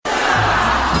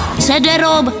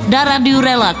CDRom na Radio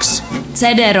Relax.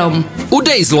 CDRom.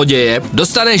 Udej zloděje,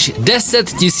 dostaneš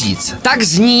 10 000. Tak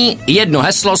zní jedno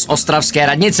heslo z ostravské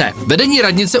radnice. Vedení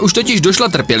radnice už totiž došla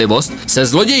trpělivost se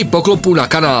zloději poklopů na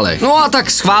kanálech. No a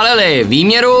tak schválili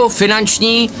výměru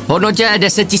finanční v hodnotě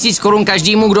 10 000 korun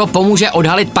každému, kdo pomůže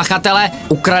odhalit pachatele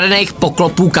ukradených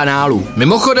poklopů kanálů.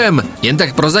 Mimochodem, jen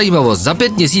tak pro zajímavost, za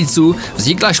 5 měsíců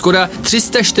vznikla škoda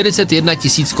 341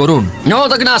 000 korun. No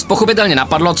tak nás pochopitelně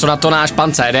napadlo, co na to náš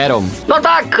pan CDRom. No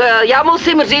tak, já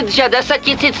musím říct, že 10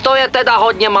 000 to je teda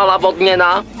hodně malá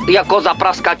odměna, jako za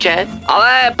praskače,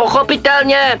 ale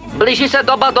pochopitelně blíží se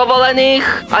doba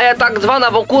dovolených a je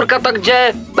takzvaná okůrka,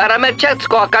 takže bereme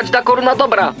všecko a každá koruna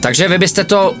dobrá. Takže vy byste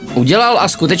to udělal a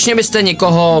skutečně byste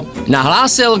někoho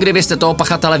nahlásil, kdybyste toho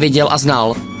pachatele viděl a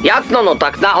znal? Jak no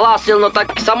tak nahlásil, no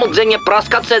tak samozřejmě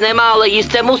praskat se nemá, ale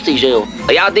jíst se musí, že jo?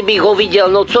 A já kdybych ho viděl,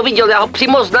 no co viděl, já ho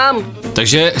přímo znám.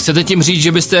 Takže chcete tím říct,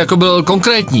 že byste jako byl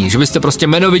konkrétní, že byste prostě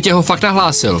jmenovitě ho fakt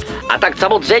nahlásil? A tak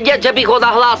samozřejmě, že bych ho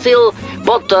nahlásil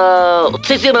pod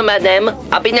cizím jménem,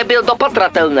 aby nebyl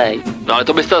dopatratelný. No ale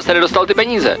to byste zase nedostal ty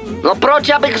peníze. No proč,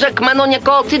 abych řekl jméno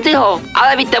někoho cizího?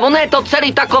 Ale víte, ono je to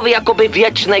celý takový jakoby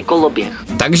věčný koloběh.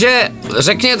 Takže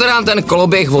řekněte nám ten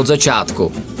koloběh od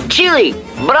začátku. Čili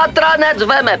bratranec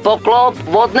veme poklop,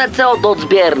 odnese ho do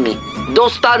sběrny.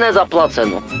 Dostane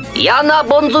zaplaceno. Já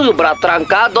nabonzuju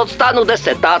bratranka, dostanu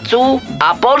 10 táců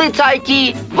a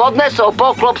policajti odnesou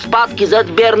poklop zpátky ze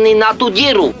sběrny na tu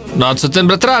díru. No a co ten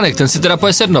bratránek, ten si teda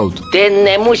půjde sednout? Ty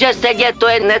nemůže sedět, to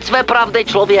je nesvépravný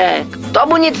člověk.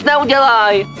 Tomu nic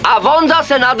neudělaj. A on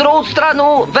zase na druhou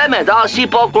stranu veme další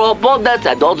poklop,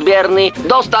 odnese do sběrny,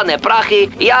 dostane prachy,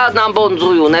 já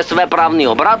nabonzuju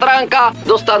nesvépravnýho bratranka,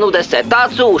 dostanu 10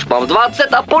 táců, už mám 20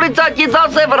 a policajti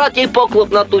zase vrátí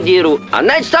poklop na tu díru. A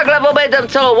než takhle obejdem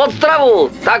celou Ostravu,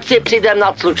 tak si přijdem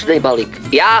na slušný balík.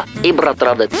 Já i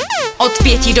bratranec. Od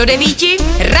 5 do 9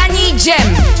 ranní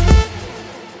džem.